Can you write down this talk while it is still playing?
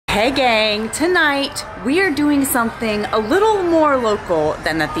Hey gang, tonight we are doing something a little more local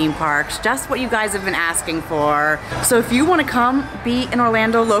than the theme parks, just what you guys have been asking for. So if you want to come be an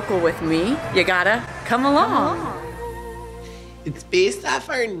Orlando local with me, you gotta come along. It's based off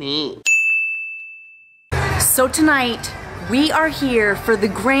our name. So tonight, we are here for the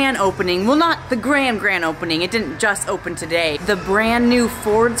grand opening. Well, not the grand opening. It didn't just open today. The brand new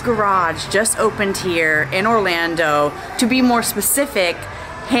Ford's Garage just opened here in Orlando. To be more specific,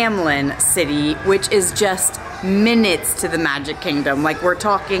 Hamlin City, which is just minutes to the Magic Kingdom. Like, we're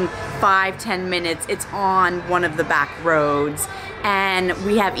talking 5-10 minutes. It's on one of the back roads. And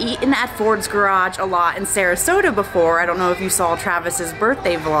we have eaten at Ford's Garage a lot in Sarasota before. I don't know if you saw Travis's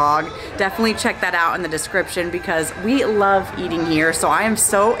birthday vlog. Definitely check that out in the description because we love eating here. So I am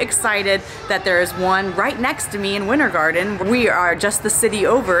so excited that there is one right next to me in Winter Garden. We are just the city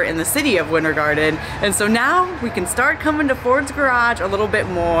over in the city of Winter Garden. And so now we can start coming to Ford's Garage a little bit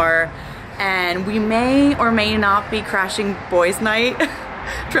more. And we may or may not be crashing boys' night.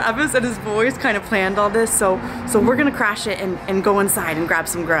 Travis and his boys kind of planned all this, so we're gonna crash it and go inside and grab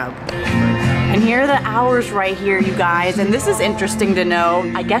some grub. And here are the hours right here, you guys, and this is interesting to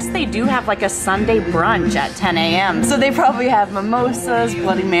know. I guess they do have like a Sunday brunch at 10 a.m. So they probably have mimosas,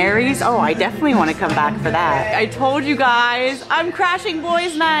 Bloody Marys. Oh, I definitely want to come back for that. I told you guys, I'm crashing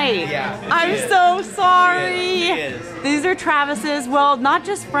boys' night. Yeah, I'm so sorry. These are Travis's, well, not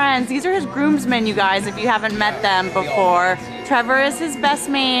just friends, these are his groomsmen, you guys, if you haven't met them before. Trevor is his best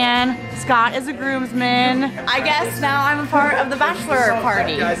man. Scott is a groomsman. I guess now I'm a part of the bachelor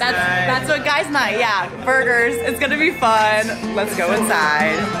party. That's what guys' night, yeah. Burgers, it's gonna be fun. Let's go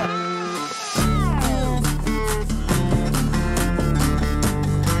inside.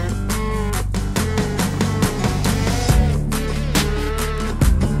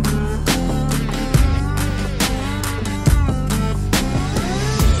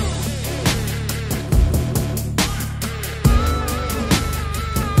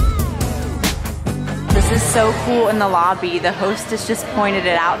 This is so cool in the lobby. The hostess just pointed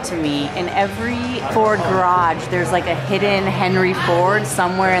it out to me. In every Ford garage, there's like a hidden Henry Ford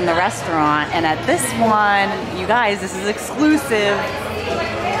somewhere in the restaurant. And at this one, you guys, this is exclusive.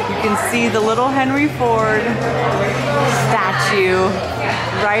 You can see the little Henry Ford statue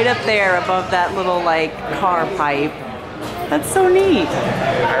right up there above that little like car pipe. That's so neat.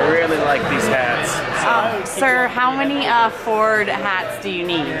 I really like these hats. Sir, how many Ford hats do you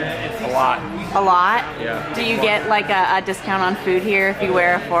need? A lot. A lot? Yeah. Do you get like a discount on food here if you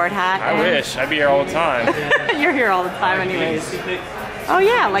wear a Ford hat? I wish. I'd be here all the time. You're here all the time anyways. Oh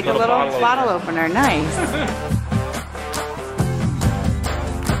yeah, like a little bottle opener. Nice.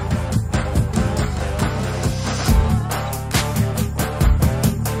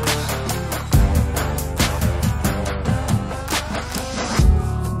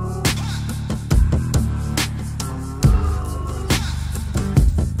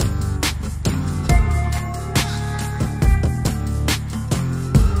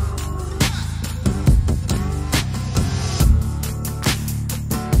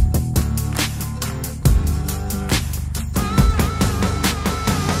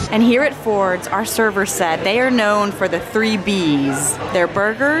 And here at Ford's, our server said they are known for the 3 B's. Their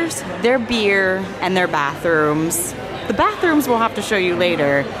burgers, their beer, and their bathrooms. The bathrooms we'll have to show you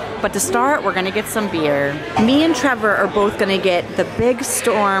later, but to start, we're gonna get some beer. Me and Trevor are both gonna get the Big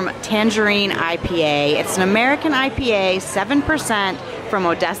Storm Tangerine IPA. It's an American IPA, 7% from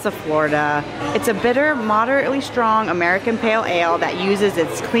Odessa, Florida. It's a bitter, moderately strong American pale ale that uses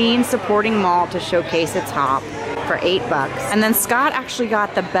its clean supporting malt to showcase its hop. For $8. And then Scott actually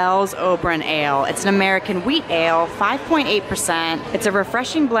got the Bell's Oberon Ale. It's an American wheat ale, 5.8%. It's a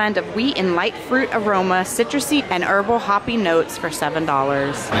refreshing blend of wheat and light fruit aroma, citrusy and herbal hoppy notes for $7.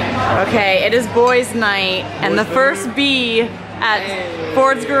 Okay, it is boys' night, and the first B at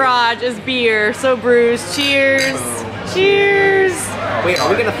Ford's Garage is beer. So Bruce, cheers. Cheers. Wait, are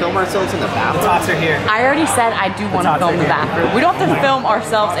we gonna film ourselves in the bathroom? Tots are here. I already said I do want to film the bathroom. We don't have to film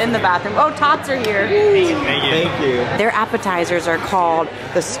ourselves in the bathroom. Oh, Tots are here. Thank you. Their appetizers are called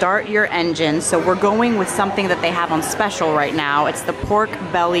the Start Your Engine, so we're going with something that they have on special right now. It's the pork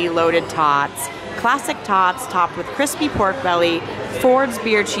belly loaded tots. Classic tots topped with crispy pork belly, Ford's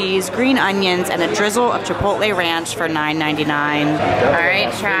beer cheese, green onions, and a drizzle of Chipotle ranch for $9.99. All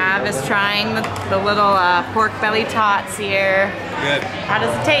right, Trav is trying the little pork belly tots here. Good. How does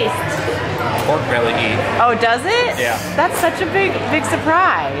it taste? Pork belly eat. Oh, does it? Yeah. That's such a big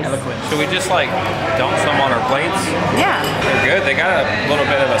surprise. Should we just like dump some on our plates? Yeah. They're good. They got a little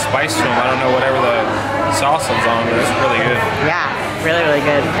bit of a spice to them. I don't know whatever the sauce is on, but it's really good. Yeah. Really, really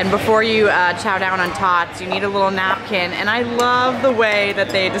good. And before you chow down on tots, you need a little napkin. And I love the way that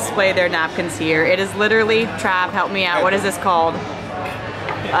they display their napkins here. It is literally, Trav, help me out. What is this called?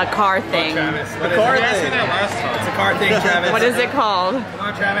 A car thing. Travis. What is it? It's a car thing, Travis. What is it called? Come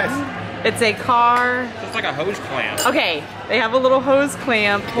on, Travis. It's a car. It's like a hose clamp. Okay, they have a little hose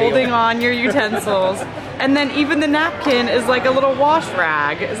clamp holding on your utensils. And then even the napkin is like a little wash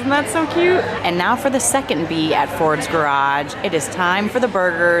rag. Isn't that so cute? And now for the second B at Ford's Garage. It is time for the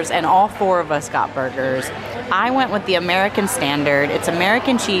burgers, and all 4 of us got burgers. I went with the American Standard. It's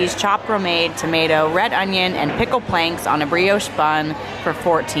American cheese, chopped romaine, tomato, red onion, and pickle planks on a brioche bun for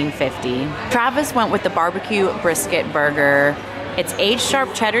 $14.50. Travis went with the barbecue brisket burger. It's aged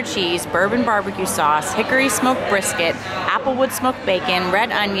sharp cheddar cheese, bourbon barbecue sauce, hickory smoked brisket, applewood smoked bacon, red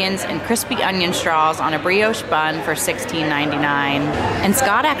onions, and crispy onion straws on a brioche bun for $16.99. And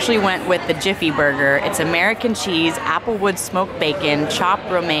Scott actually went with the Jiffy Burger. It's American cheese, applewood smoked bacon, chopped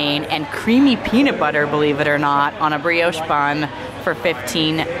romaine, and creamy peanut butter, believe it or not, on a brioche bun for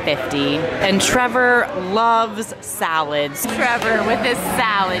 $15.50. And Trevor loves salads. Trevor with his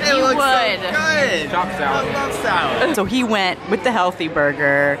salad, you would. So good. Chopped salad. I love salad. So he went with the healthy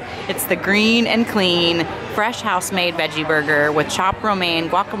burger. It's the green and clean, fresh house-made veggie burger with chopped romaine,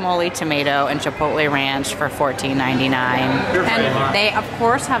 guacamole, tomato, and chipotle ranch for $14.99. And they, of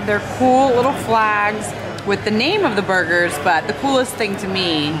course, have their cool little flags with the name of the burgers, but the coolest thing to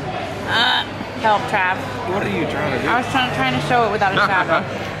me, help, Trav. What are you trying to do? I was trying to show it without a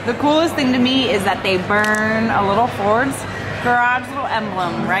shadow. The coolest thing to me is that they burn a little Ford's Garage little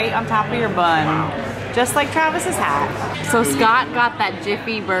emblem right on top of your bun. Wow. Just like Travis's hat. So Scott got that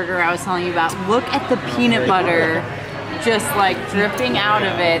Jiffy burger I was telling you about. Look at the peanut butter just like dripping out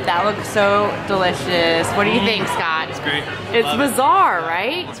of it. That looks so delicious. What do you think, Scott? It's great. It's bizarre,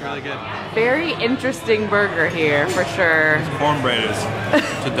 right? It's really good. Very interesting burger here, for sure. Cornbread is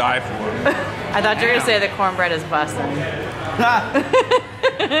to die for. I thought you were gonna say the cornbread is bussin'.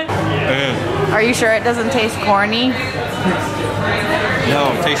 Are you sure it doesn't taste corny?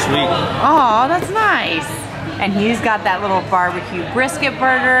 No, it tastes sweet. Oh, that's nice. And he's got that little barbecue brisket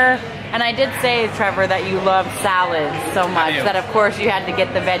burger. And I did say, Trevor, that you love salads so much that of course you had to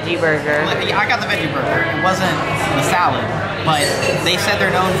get the veggie burger. I got the veggie burger. It wasn't the salad, but they said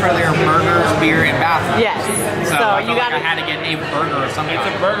they're known for their burgers, beer, and bathrooms. Yes. So I you got I had to get a burger or something. It's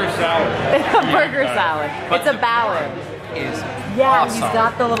a burger salad. a burger salad. It's a ballad. Yeah, awesome. he's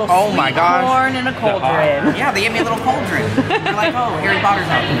got the little Oh sweet my gosh. corn in a cauldron. Yeah, they gave me a little cauldron. They're like, oh, Harry Potter's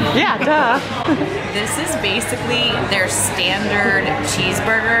out. Yeah, duh. This is basically their standard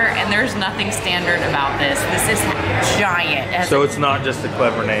cheeseburger, and there's nothing standard about this. This is giant. So it's not just a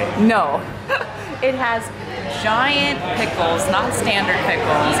clever name. No. It has giant pickles, not standard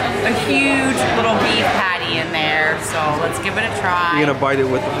pickles, a huge little beef patty in there, so let's give it a try. You gonna bite it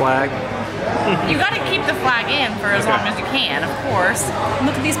with the flag? You gotta keep the flag in for as long as you can, of course.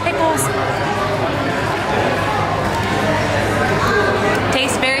 Look at these pickles.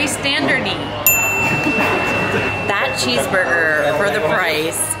 Tastes very standard-y. That cheeseburger for the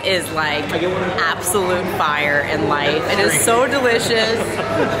price is like absolute fire in life. It is so delicious.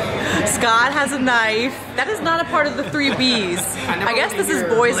 Scott has a knife. That is not a part of the 3 Bs. I guess this is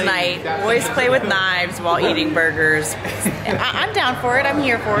boys' night. Boys play with knives while eating burgers. I'm down for it. I'm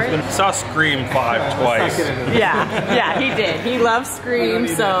here for it. Saw Scream 5 twice. Yeah, he did. He loves Scream,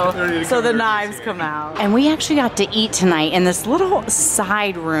 so the knives come out. And we actually got to eat tonight in this little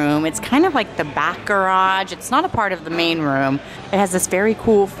side room. It's kind of like the back garage. It's not a part of the main room. It has this very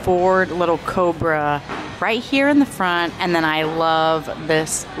cool Ford little Cobra right here in the front, and then I love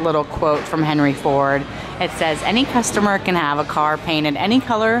this little quote from Henry Ford. It says, any customer can have a car painted any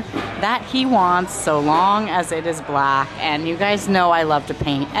color that he wants so long as it is black. And you guys know I love to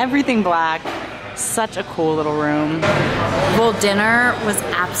paint everything black. Such a cool little room. Well, dinner was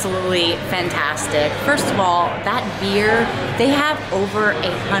absolutely fantastic. First of all, that beer, they have over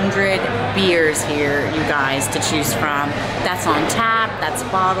 100 beers here, you guys, to choose from. That's on tap, that's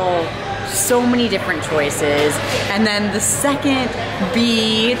bottle, so many different choices. And then the second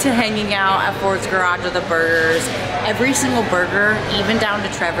B to hanging out at Ford's Garage are the burgers. Every single burger, even down to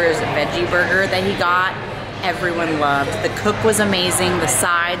Trevor's veggie burger that he got, everyone loved. The cook was amazing, the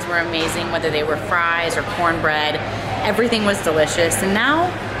sides were amazing, whether they were fries or cornbread. Everything was delicious. And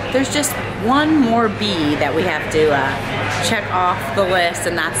now there's just one more B that we have to check off the list,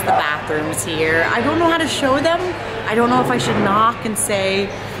 and that's the bathrooms here. I don't know how to show them. I don't know if I should knock and say,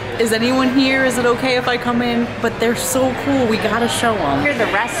 is anyone here? Is it okay if I come in? But they're so cool, we gotta show them. Here are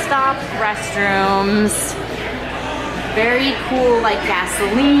the rest stop restrooms. very cool like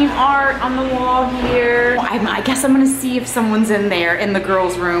gasoline art on the wall here. I guess I'm gonna see if someone's in there in the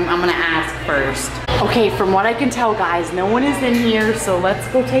girls' room. I'm gonna ask first. Okay, from what I can tell, guys, no one is in here, so let's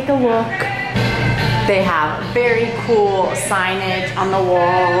go take a look. They have very cool signage on the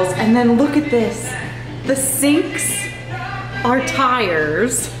walls, and then look at this. The sinks are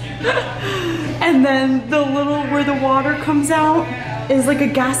tires. And then the little where the water comes out is like a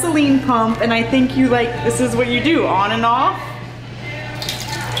gasoline pump, and I think you like, this is what you do, on and off.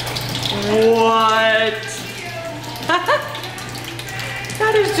 What?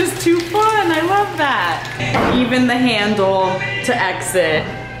 That is just too fun, I love that. Even the handle to exit.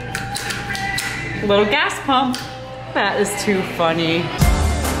 Little gas pump. That is too funny.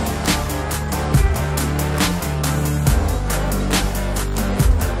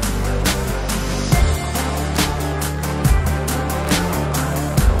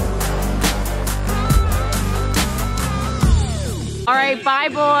 All right, bye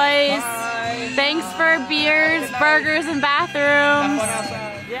boys. Bye. Thanks for beers, burgers, and bathrooms.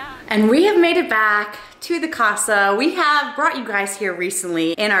 Yeah. And we have made it back to the casa. We have brought you guys here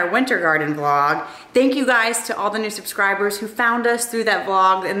recently in our winter garden vlog. Thank you guys to all the new subscribers who found us through that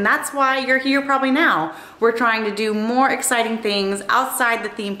vlog, and that's why you're here probably now. We're trying to do more exciting things outside the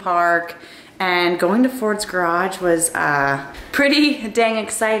theme park, and going to Ford's Garage was pretty dang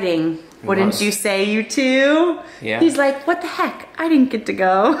exciting. Wouldn't you say, you too? Yeah. He's like, what the heck? I didn't get to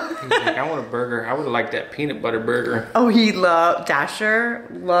go. He's like, I want a burger. I would have liked that peanut butter burger. Oh, Dasher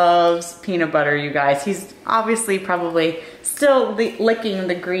loves peanut butter, you guys. He's obviously probably still licking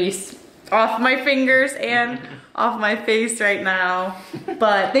the grease off my fingers and off my face right now.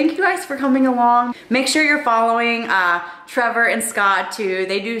 But thank you guys for coming along. Make sure you're following Trevor and Scott too.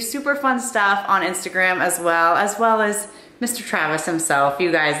 They do super fun stuff on Instagram as well as Mr. Travis himself.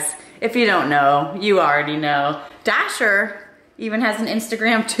 You guys, if you don't know, you already know. Dasher even has an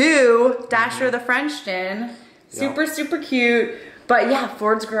Instagram too. Dasher the Frenchton. Super, super cute. But yeah,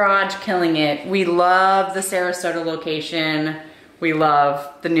 Ford's Garage killing it. We love the Sarasota location. We love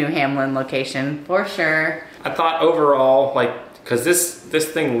the New Hamlin location for sure. I thought overall, like, because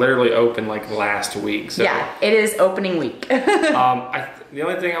this thing literally opened like last week. So, yeah, it is opening week. the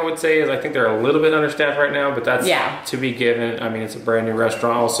only thing I would say is I think they're a little bit understaffed right now, but that's to be given. I mean, it's a brand new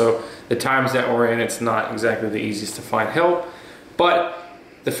restaurant. Also, the times that we're in, it's not exactly the easiest to find help. But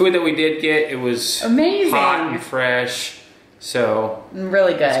the food that we did get, it was amazing, hot and fresh. So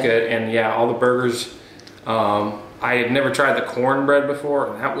really good. It's good, and yeah, all the burgers. I had never tried the cornbread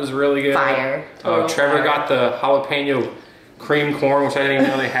before, and that was really good. Fire. Trevor got the jalapeno cream corn, which I didn't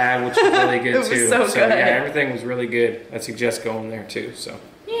even really have, which was really good too. So good. Yeah, everything was really good. I suggest going there too. So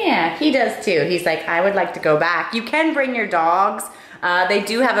yeah, he does too. He's like, I would like to go back. You can bring your dogs. They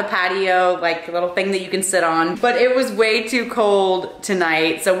do have a patio, like a little thing that you can sit on, but it was way too cold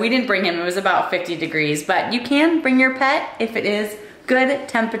tonight, so we didn't bring him. It was about 50 degrees, but you can bring your pet if it is good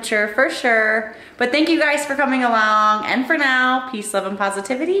temperature for sure. But thank you guys for coming along, and for now, peace, love, and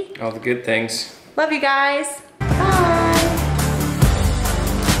positivity. all the good things. Love you guys.